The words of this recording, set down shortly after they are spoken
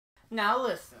Now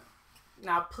listen.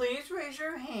 Now please raise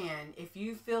your hand if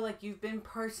you feel like you've been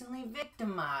personally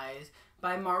victimized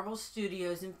by Marvel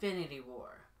Studios' Infinity War.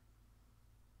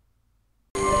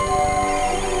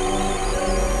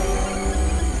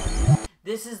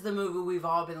 This is the movie we've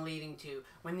all been leading to,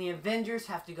 when the Avengers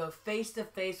have to go face to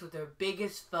face with their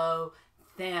biggest foe,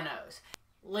 Thanos.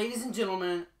 Ladies and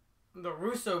gentlemen, the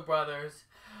Russo brothers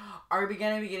are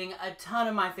going to be getting a ton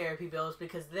of my therapy bills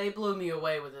because they blew me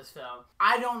away with this film.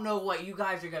 I don't know what you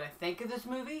guys are going to think of this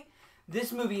movie.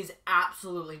 This movie is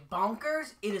absolutely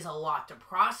bonkers. It is a lot to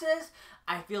process.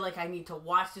 I feel like I need to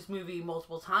watch this movie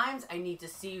multiple times. I need to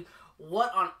see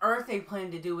what on earth they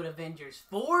plan to do with Avengers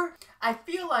 4. I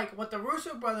feel like what the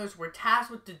Russo brothers were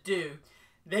tasked with to do,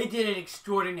 they did it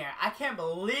extraordinary. I can't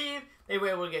believe they were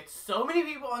able to get so many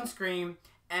people on screen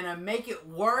and make it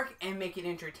work and make it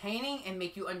entertaining and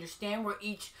make you understand where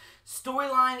each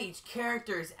storyline, each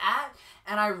character is at.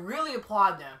 And I really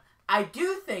applaud them. I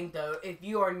do think, though, if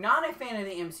you are not a fan of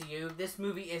the MCU, this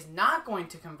movie is not going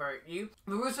to convert you.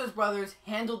 The Russo brothers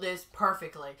handled this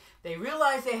perfectly. They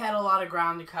realized they had a lot of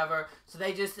ground to cover, so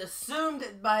they just assumed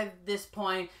that by this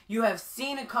point you have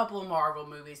seen a couple of Marvel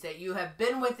movies, that you have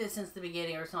been with it since the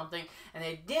beginning or something, and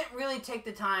they didn't really take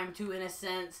the time to, in a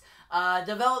sense,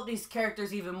 develop these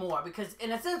characters even more. Because,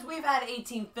 in a sense, we've had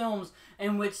 18 films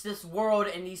in which this world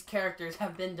and these characters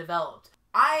have been developed.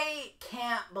 I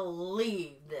can't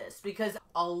believe this because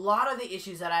a lot of the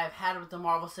issues that I have had with the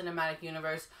Marvel Cinematic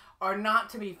Universe are not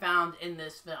to be found in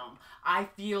this film. I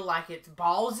feel like it's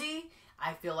ballsy.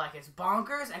 I feel like it's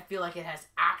bonkers. I feel like it has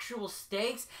actual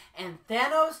stakes. And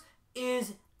Thanos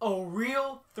is a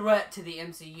real threat to the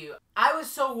MCU. I was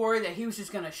so worried that he was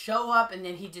just going to show up and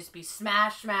then he'd just be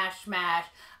smash, smash, smash.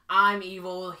 I'm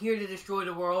evil, here to destroy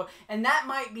the world. And that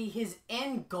might be his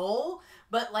end goal,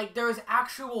 but like there is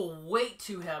actual weight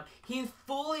to him. He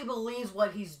fully believes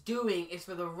what he's doing is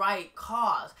for the right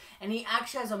cause. And he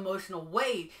actually has emotional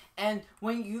weight. And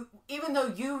when you, even though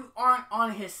you aren't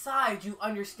on his side, you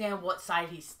understand what side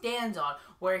he stands on,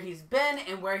 where he's been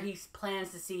and where he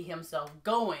plans to see himself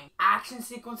going. Action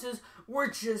sequences were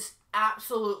just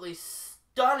absolutely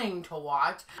stunning to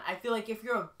watch. I feel like if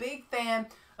you're a big fan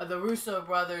of the Russo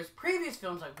brothers' previous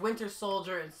films like Winter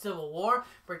Soldier and Civil War,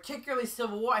 particularly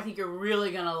Civil War, I think you're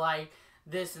really gonna like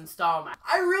this installment.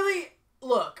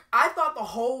 I thought the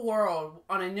whole world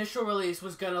on initial release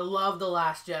was gonna love The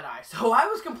Last Jedi, so I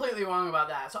was completely wrong about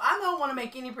that. So I don't want to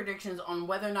make any predictions on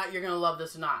whether or not you're gonna love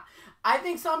this or not. I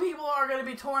think some people are gonna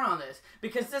be torn on this,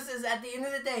 because this is, at the end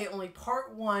of the day, only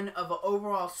part one of an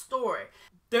overall story.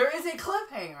 There is a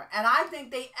cliffhanger, and I think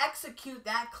they execute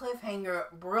that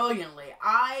cliffhanger brilliantly.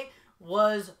 I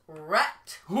was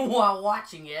wrecked while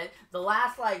watching it. The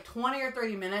last like 20 or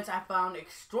 30 minutes I found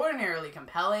extraordinarily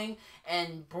compelling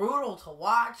and brutal to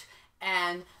watch,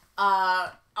 and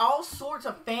all sorts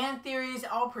of fan theories,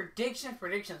 all predictions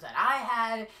that I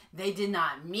had, they did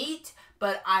not meet,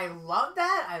 but I love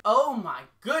that. Oh my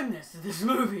goodness, this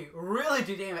movie really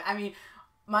did damn it. I mean,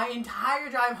 my entire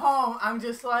drive home, I'm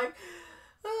just like,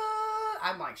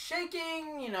 I'm like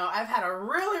shaking, you know, I've had a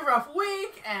really rough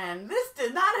week, and this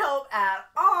did not help at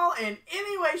all in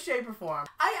any way, shape, or form.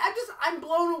 I'm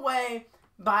blown away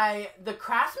by the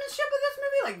craftsmanship of this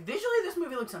movie. Like, visually, this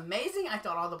movie looks amazing. I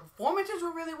thought all the performances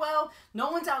were really well.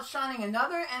 No one's outshining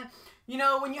another, and you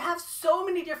know, when you have so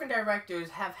many different directors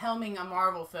helming a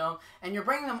Marvel film, and you're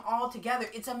bringing them all together,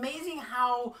 it's amazing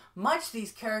how much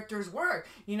these characters work.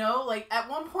 You know, like, at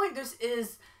one point, this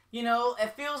is, you know,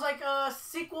 it feels like a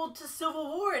sequel to Civil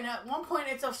War, and at one point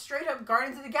it's a straight-up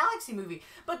Guardians of the Galaxy movie.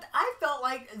 But I felt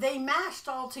like they mashed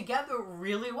all together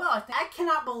really well. I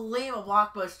cannot believe a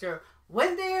blockbuster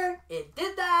went there, it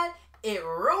did that, it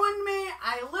ruined me.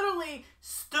 I literally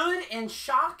stood in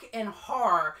shock and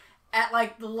horror at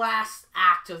like the last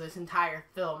act of this entire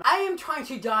film. I am trying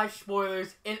to dodge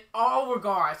spoilers in all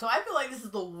regards, so I feel like this is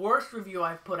the worst review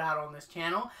I've put out on this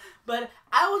channel, but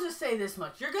I will just say this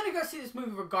much. You're gonna go see this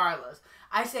movie regardless.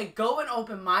 I say go in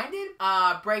open-minded,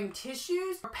 bring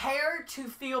tissues, prepare to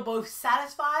feel both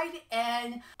satisfied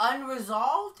and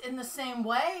unresolved in the same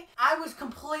way. I was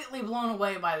completely blown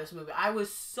away by this movie. I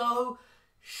was so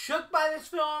shook by this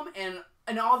film in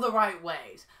all the right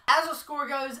ways. As a score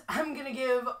goes, I'm gonna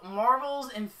give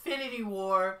Marvel's Infinity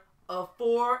War a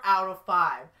 4 out of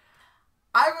 5.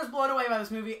 I was blown away by this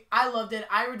movie. I loved it.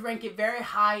 I would rank it very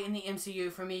high in the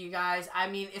MCU for me, you guys. I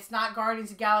mean, it's not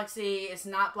Guardians of the Galaxy. It's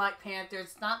not Black Panther.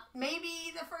 It's not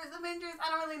maybe the first Avengers.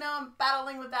 I don't really know. I'm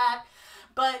battling with that.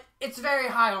 but it's very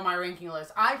high on my ranking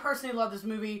list. I personally love this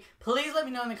movie. Please let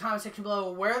me know in the comment section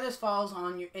below where this falls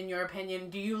on in your opinion.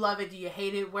 Do you love it? Do you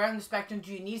hate it? Where on the spectrum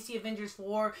do you need to see Avengers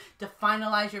 4 to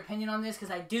finalize your opinion on this?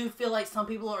 Because I do feel like some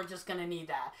people are just going to need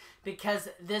that. Because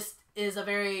this is a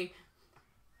very...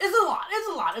 It's a lot.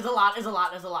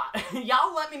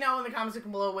 Y'all let me know in the comment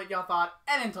section below what y'all thought.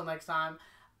 And until next time,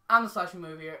 I'm the Slasher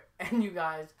Movie, and you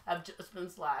guys have just been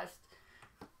slashed.